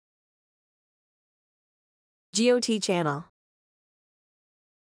GOT channel.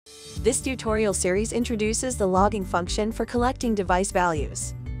 This tutorial series introduces the logging function for collecting device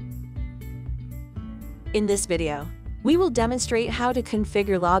values. In this video, we will demonstrate how to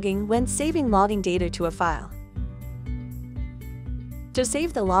configure logging when saving logging data to a file. To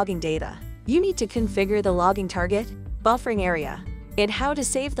save the logging data, you need to configure the logging target, buffering area, and how to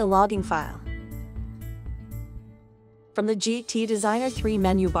save the logging file. From the GT Designer 3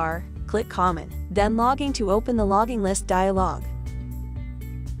 menu bar, click Common, then Logging to open the Logging List dialog.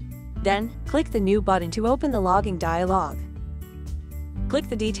 Then, click the New button to open the logging dialog. Click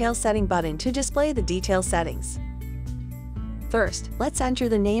the Detail Setting button to display the detail settings. First, let's enter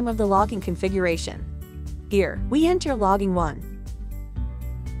the name of the logging configuration. Here, we enter Logging 1.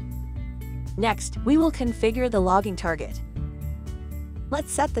 Next, we will configure the logging target.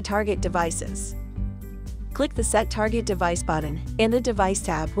 Let's set the target devices. Click the Set Target Device button, and the Device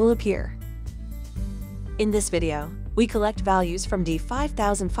tab will appear. In this video, we collect values from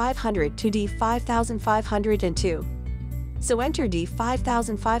D5500 to D5502. So enter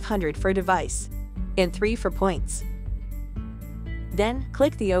D5500 for device, and 3 for points. Then,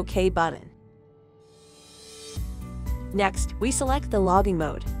 click the OK button. Next, we select the logging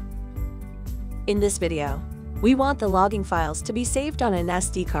mode. In this video, we want the logging files to be saved on an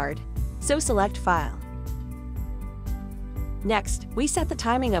SD card, so select File. Next, we set the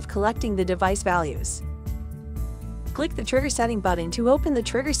timing of collecting the device values. Click the Trigger Setting button to open the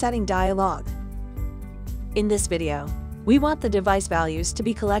Trigger Setting dialog. In this video, we want the device values to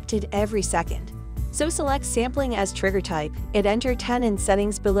be collected every second, so select Sampling as Trigger Type and enter 10 in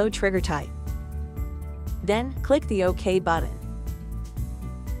settings below Trigger Type. Then, click the OK button.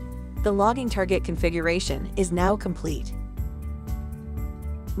 The logging target configuration is now complete.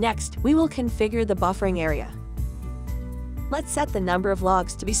 Next, we will configure the buffering area. Let's set the number of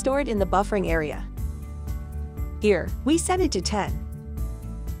logs to be stored in the buffering area. Here, we set it to 10.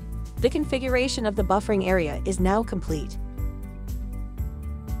 The configuration of the buffering area is now complete.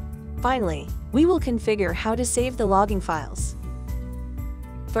 Finally, we will configure how to save the logging files.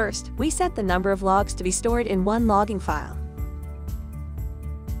 First, we set the number of logs to be stored in one logging file.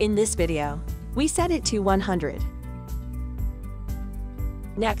 In this video, we set it to 100.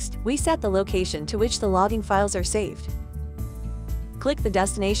 Next, we set the location to which the logging files are saved. Click the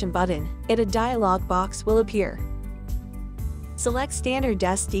Destination button, and a dialog box will appear. Select Standard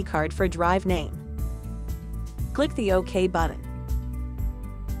SD card for drive name. Click the OK button.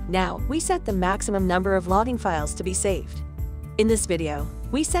 Now, we set the maximum number of logging files to be saved. In this video,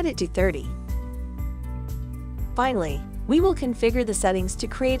 we set it to 30. Finally, we will configure the settings to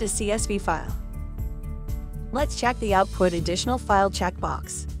create a CSV file. Let's check the Output Additional File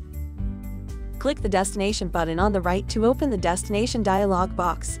checkbox. Click the Destination button on the right to open the Destination dialog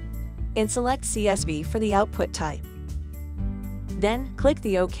box, and select CSV for the output type. Then, click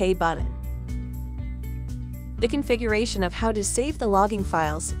the OK button. The configuration of how to save the logging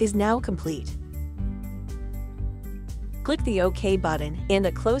files is now complete. Click the OK button and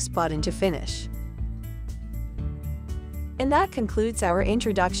the Close button to finish. And that concludes our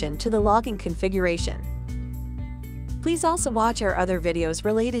introduction to the logging configuration. Please also watch our other videos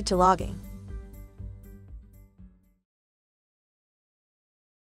related to logging.